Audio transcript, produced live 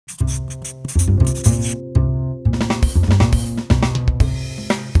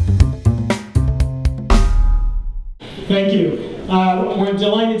Thank you. We're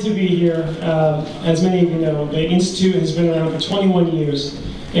delighted to be here. As many of you know, the Institute has been around for 21 years,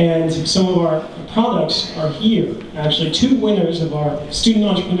 and some of our products are here. Actually, 2 winners of our Student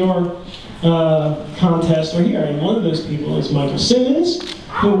Entrepreneur contest are here, and one of those people is Michael Simmons,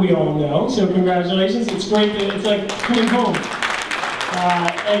 who we all know, so congratulations. It's great that it's like coming home.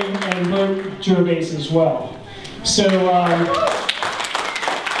 And Bert Gervais as well. So,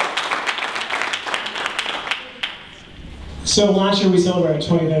 so last year we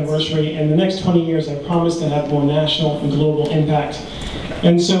celebrated our 20th anniversary, and the next 20 years I promised to have more national and global impact.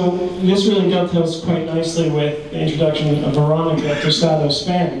 And so this really dovetails quite nicely with the introduction of Veronica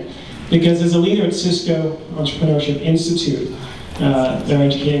Tostado-Span, because as a leader at Cisco Entrepreneurship Institute, they're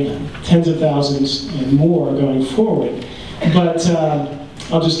educating tens of thousands and more going forward. But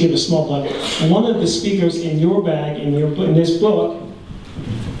I'll just give a small plug. One of the speakers in your bag, in this book,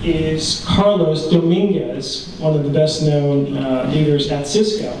 is Carlos Dominguez, one of the best known leaders at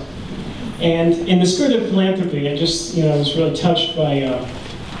Cisco. And in the spirit of philanthropy, I just, was really touched by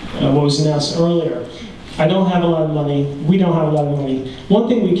what was announced earlier. I don't have a lot of money, we don't have a lot of money. One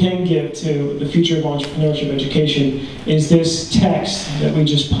thing we can give to the future of entrepreneurship education is this text that we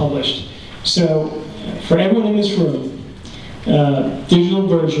just published. So, for everyone in this room, digital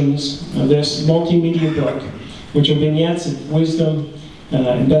versions of this multimedia book, which are vignettes of wisdom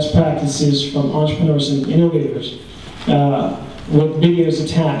and best practices from entrepreneurs and innovators, with videos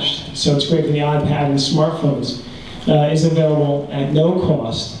attached, so it's great for the iPad and smartphones, is available at no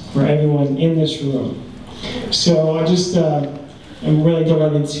cost for everyone in this room. So I just, I'm really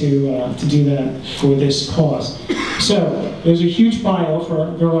delighted to do that for this cause. So there's a huge bio for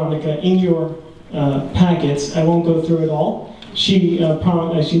Veronica in your packets. I won't go through it all. She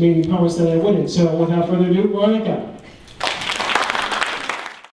made me promise that I wouldn't. So without further ado, Veronica.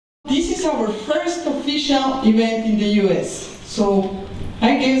 This is our first official event in the US. So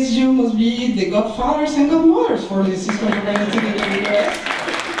I guess you must be the godfathers and godmothers for the Cisco Entrepreneurship in the US.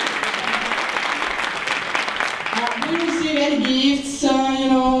 We receive any gifts,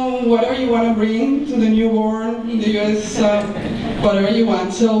 whatever you want to bring to the newborn in the US, whatever you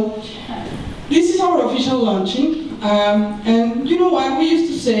want. So this is our official launching. And you know what, we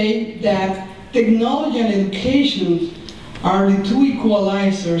used to say that technology and education are the 2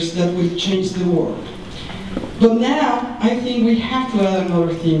 equalizers that will change the world. But now, I think we have to add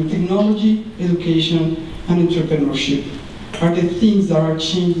another thing. Technology, education, and entrepreneurship are the things that are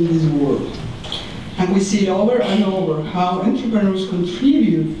changing this world. And we see it over and over, how entrepreneurs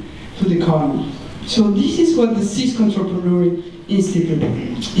contribute to the economy. So this is what the Cisco Entrepreneurial Institute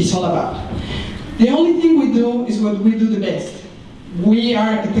is all about. The only thing we do is what we do the best. We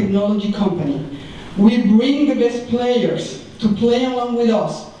are a technology company. We bring the best players to play along with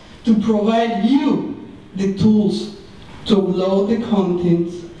us, to provide you the tools to upload the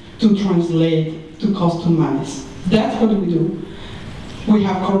content, to translate, to customize. That's what we do. We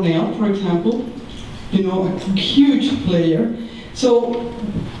have Cornell, for example, a huge player. So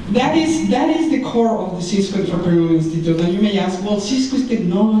that is the core of the Cisco Entrepreneurial Institute. And you may ask, well, Cisco is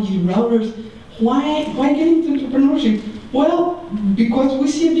technology, routers. Why get into entrepreneurship? Well, because we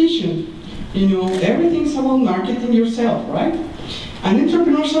see a vision. Everything's about marketing yourself, right? And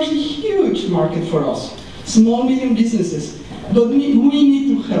entrepreneurs are a huge market for us. Small, medium businesses. But we need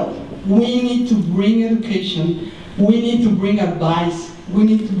to help. We need to bring education. We need to bring advice. We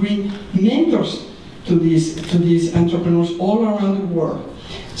need to bring mentors to these entrepreneurs all around the world.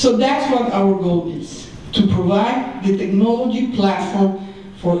 So that's what our goal is, to provide the technology platform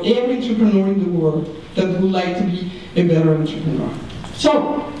for every entrepreneur in the world that would like to be a better entrepreneur.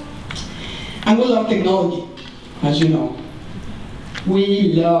 So, and we love technology, as you know.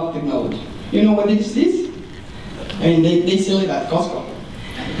 We love technology. You know what is this? I mean, they sell it at Costco.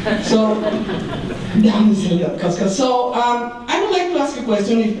 So, they sell it at Costco. So, I would like to ask a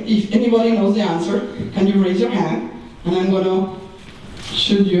question. If anybody knows the answer, can you raise your hand? And I'm going to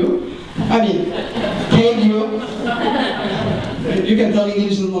shoot you. Take you. You can tell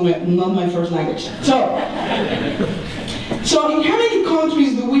English is not my first language. So in how many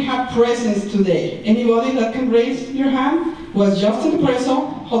countries do we have presence today? Anybody that can raise your hand? Was Justin the Preso?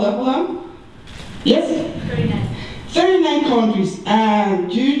 Hold on. Yes? 39. 39 countries.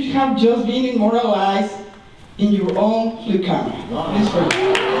 And you have just been immortalized in your own flip camera. This for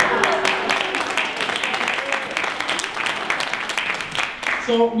you.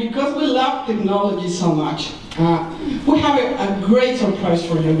 So, because we love technology so much, we have a great surprise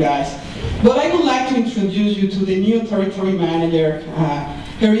for you guys. But I would like to introduce you to the new territory manager.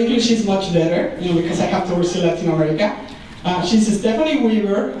 Her English is much better, because I have to oversee Latin America. She's Stephanie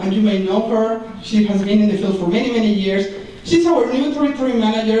Weaver, and you may know her. She has been in the field for many, many years. She's our new territory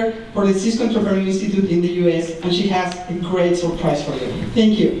manager for the Cisco Entrepreneur Institute in the US, and she has a great surprise for you.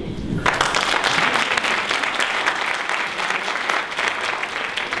 Thank you.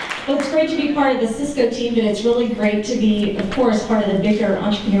 Well, it's great to be part of the Cisco team, but it's really great to be, of course, part of the bigger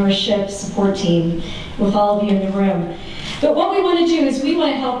entrepreneurship support team with all of you in the room. But what we want to do is we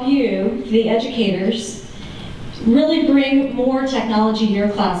want to help you, the educators, really bring more technology to your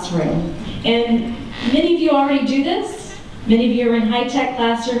classroom. And many of you already do this. Many of you are in high-tech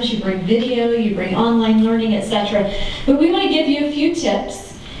classrooms, you bring video, you bring online learning, etc. But we want to give you a few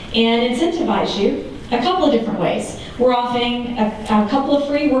tips and incentivize you a couple of different ways. We're offering a couple of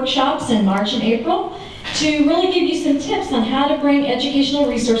free workshops in March and April to really give you some tips on how to bring educational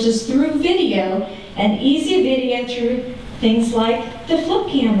resources through video, and easy video through things like the flip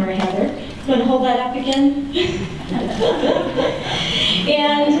camera, Heather. You want to hold that up again?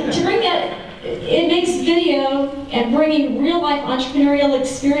 And to bring that, it makes video and bringing real-life entrepreneurial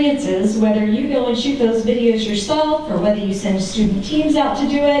experiences, whether you go and shoot those videos yourself or whether you send student teams out to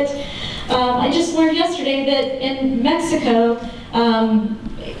do it. I just learned yesterday that in Mexico,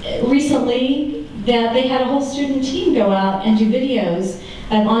 recently, that they had a whole student team go out and do videos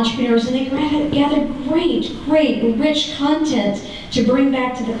of entrepreneurs, and they gathered great, rich content to bring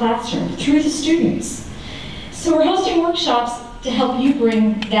back to the classroom through the students. So we're hosting workshops to help you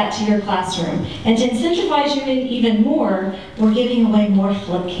bring that to your classroom. And to incentivize you even more, we're giving away more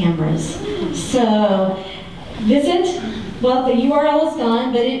flip cameras. So visit, well, the URL is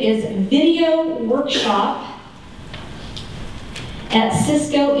gone, but it is Video Workshop at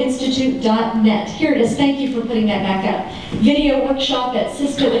ciscoinstitute.net. Here it is. Thank you for putting that back up. Video Workshop at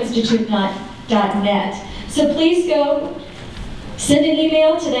ciscoinstitute.net. So please go send an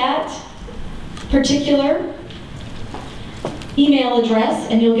email to that particular email address,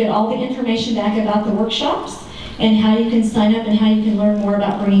 and you'll get all the information back about the workshops and how you can sign up and how you can learn more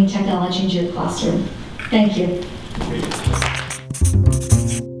about bringing technology into your classroom. Thank you.